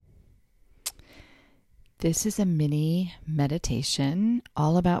This is a mini meditation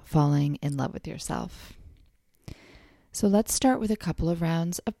all about falling in love with yourself. So let's start with a couple of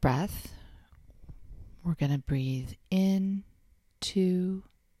rounds of breath. We're going to breathe in, 2,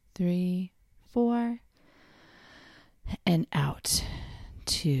 3, 4, and out,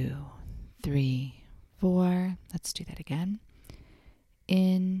 2, 3, 4. Let's do that again.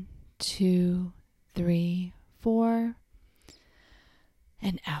 In, 2, 3, 4,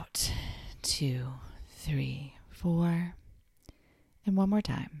 and out, 2, 3, 4, and one more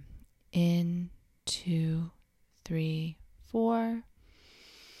time. In, 2, 3, 4,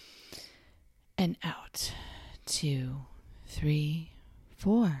 and out, 2, 3,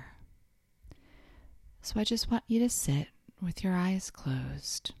 4. So I just want you to sit with your eyes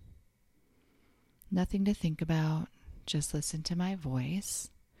closed. Nothing to think about, just listen to my voice.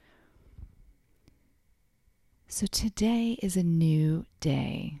 So today is a new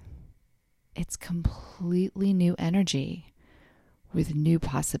day. It's completely new energy with new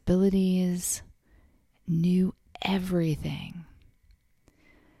possibilities, new everything.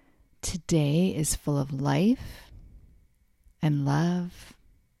 Today is full of life and love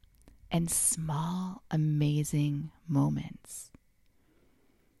and small, amazing moments.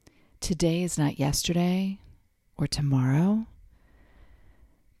 Today is not yesterday or tomorrow.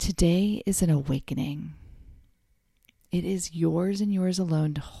 Today is an awakening. It is yours and yours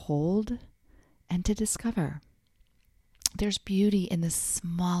alone to hold and to discover. There's beauty in the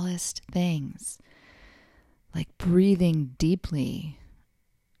smallest things, like breathing deeply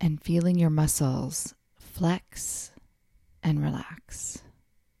and feeling your muscles flex and relax.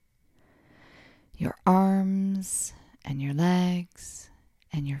 Your arms and your legs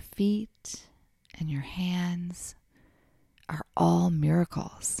and your feet and your hands are all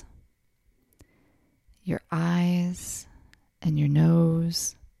miracles. Your eyes and your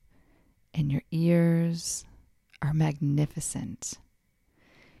nose and your ears are magnificent.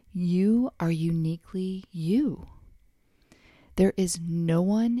 You are uniquely you. There is no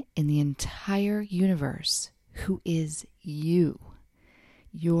one in the entire universe who is you.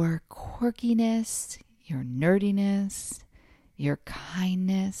 Your quirkiness, your nerdiness, your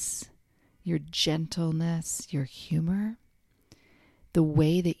kindness, your gentleness, your humor, the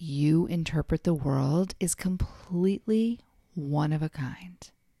way that you interpret the world is completely one of a kind.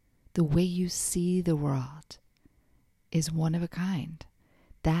 The way you see the world is one of a kind.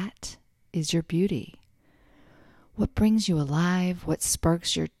 That is your beauty. What brings you alive? What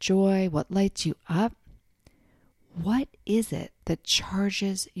sparks your joy? What lights you up? What is it that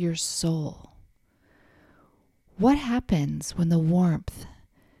charges your soul? What happens when the warmth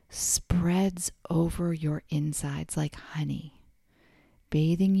spreads over your insides like honey,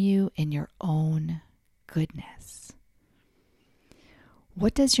 bathing you in your own goodness?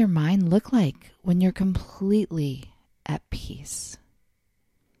 What does your mind look like when you're completely at peace?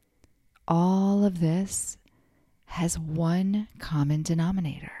 All of this has one common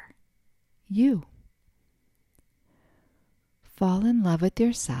denominator: you. Fall in love with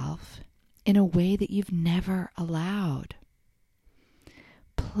yourself in a way that you've never allowed.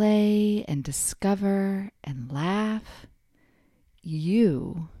 Play and discover and laugh.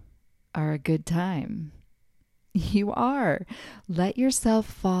 You are a good time. You are. Let yourself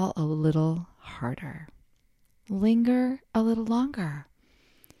fall a little harder. Linger a little longer.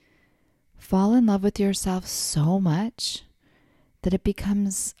 Fall in love with yourself so much that it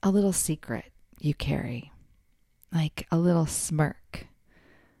becomes a little secret you carry, like a little smirk,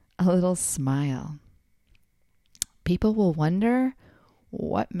 a little smile. People will wonder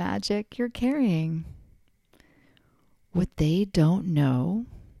what magic you're carrying. What they don't know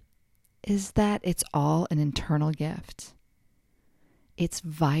is that it's all an internal gift. It's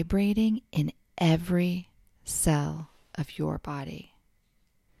vibrating in every cell of your body.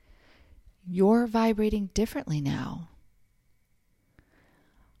 You're vibrating differently now.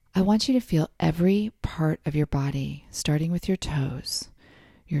 I want you to feel every part of your body, starting with your toes.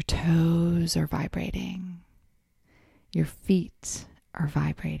 Your toes are vibrating. Your feet are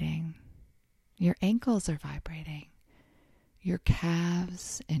vibrating. Your ankles are vibrating. Your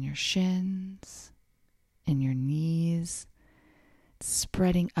calves and your shins and your knees,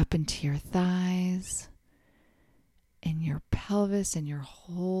 spreading up into your thighs and your pelvis and your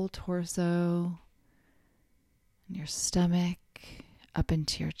whole torso and your stomach, up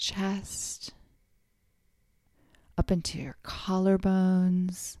into your chest, up into your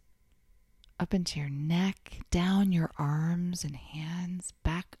collarbones, up into your neck, down your arms and hands,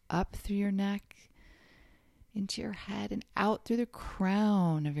 back up through your neck, into your head and out through the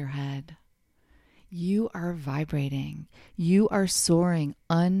crown of your head. You are vibrating. You are soaring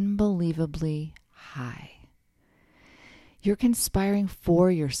unbelievably high. You're conspiring for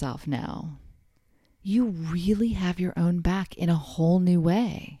yourself now. You really have your own back in a whole new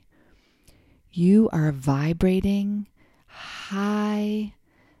way. You are a vibrating, high,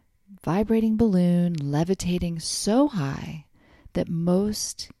 vibrating balloon levitating so high that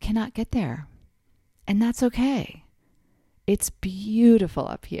most cannot get there. And that's okay. It's beautiful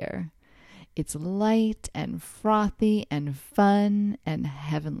up here. It's light and frothy and fun and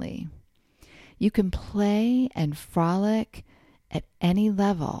heavenly. You can play and frolic at any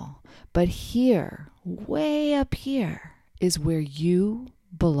level, but here, way up here, is where you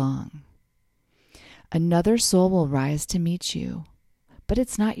belong. Another soul will rise to meet you, but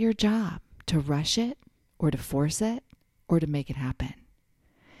it's not your job to rush it or to force it or to make it happen.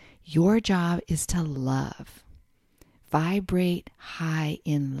 Your job is to love. Vibrate high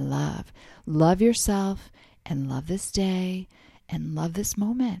in love. Love yourself and love this day and love this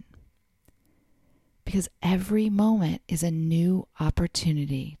moment. Because every moment is a new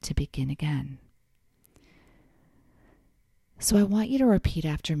opportunity to begin again. So I want you to repeat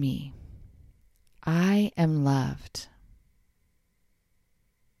after me. I am loved.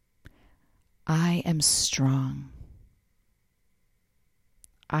 I am strong.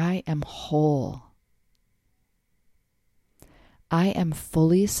 I am whole. I am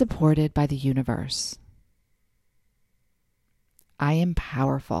fully supported by the universe. I am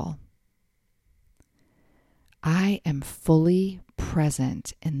powerful. I am fully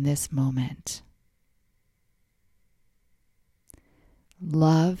present in this moment.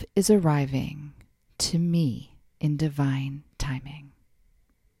 Love is arriving to me in divine timing.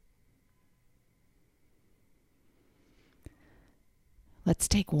 Let's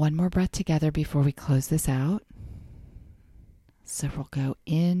take one more breath together before we close this out. So we'll go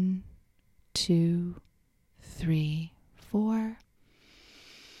in, 2, 3, 4,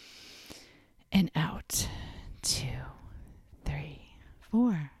 and out. 2, 3,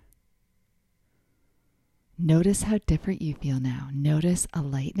 4. Notice how different you feel now. Notice a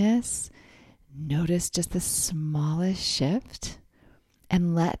lightness. Notice just the smallest shift.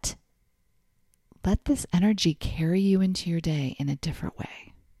 And let this energy carry you into your day in a different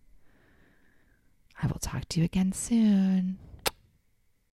way. I will talk to you again soon.